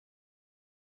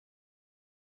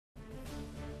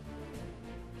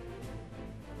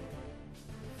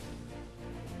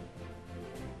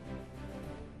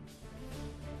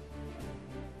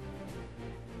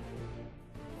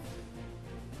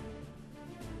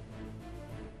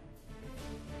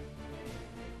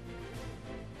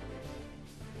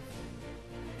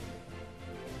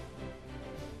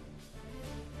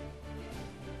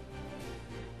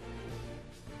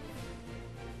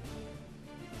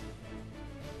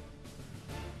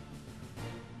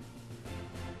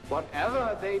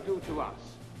Whatever they do to us,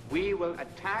 we will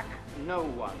attack no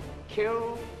one,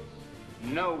 kill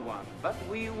no one, but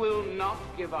we will not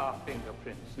give our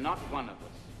fingerprints, not one of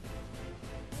us.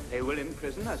 They will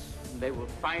imprison us, they will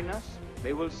fine us,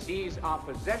 they will seize our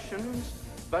possessions,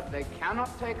 but they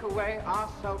cannot take away our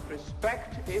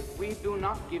self-respect if we do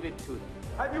not give it to them.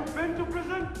 Have you been to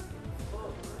prison?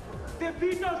 They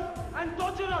beat us and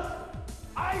torture us.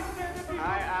 I say they beat us.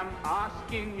 I am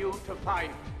asking you to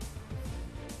fight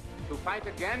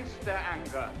against their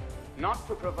anger, not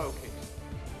to provoke it.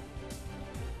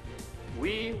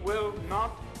 We will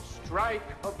not strike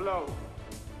a blow,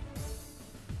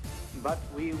 but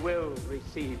we will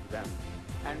receive them,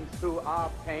 and through our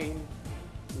pain,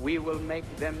 we will make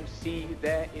them see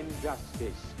their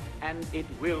injustice, and it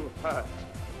will hurt,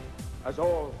 as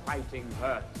all fighting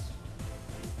hurts.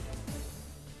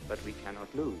 But we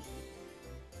cannot lose.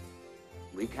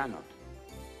 We cannot.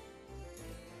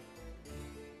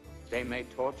 They may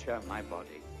torture my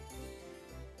body,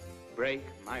 break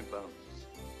my bones,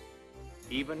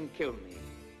 even kill me.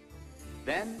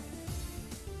 Then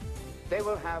they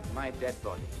will have my dead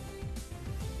body,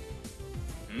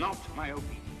 not my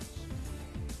obedience.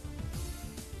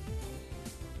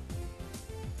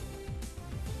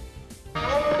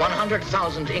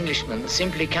 100,000 Englishmen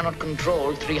simply cannot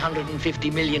control 350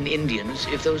 million Indians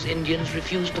if those Indians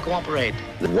refuse to cooperate.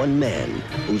 The one man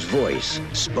whose voice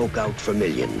spoke out for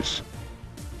millions.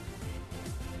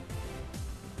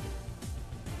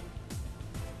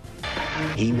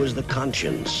 He was the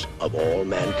conscience of all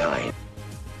mankind.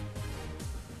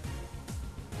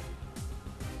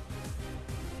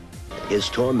 His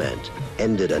torment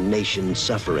ended a nation's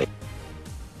suffering.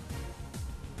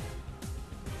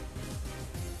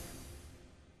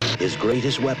 His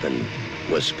greatest weapon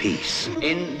was peace.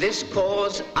 In this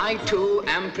cause, I too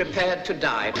am prepared to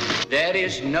die. There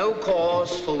is no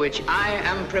cause for which I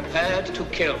am prepared to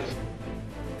kill.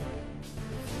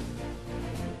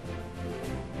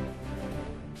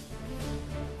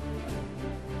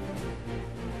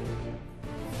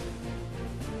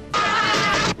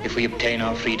 If we obtain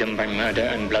our freedom by murder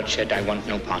and bloodshed, I want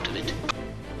no part of it.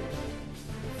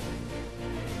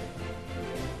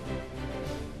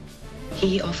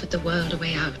 He offered the world a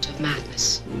way out of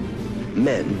madness.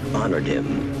 Men honored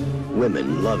him.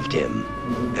 Women loved him.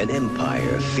 An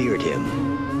empire feared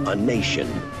him. A nation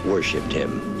worshipped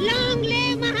him. Long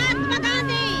live Mahatma Gandhi!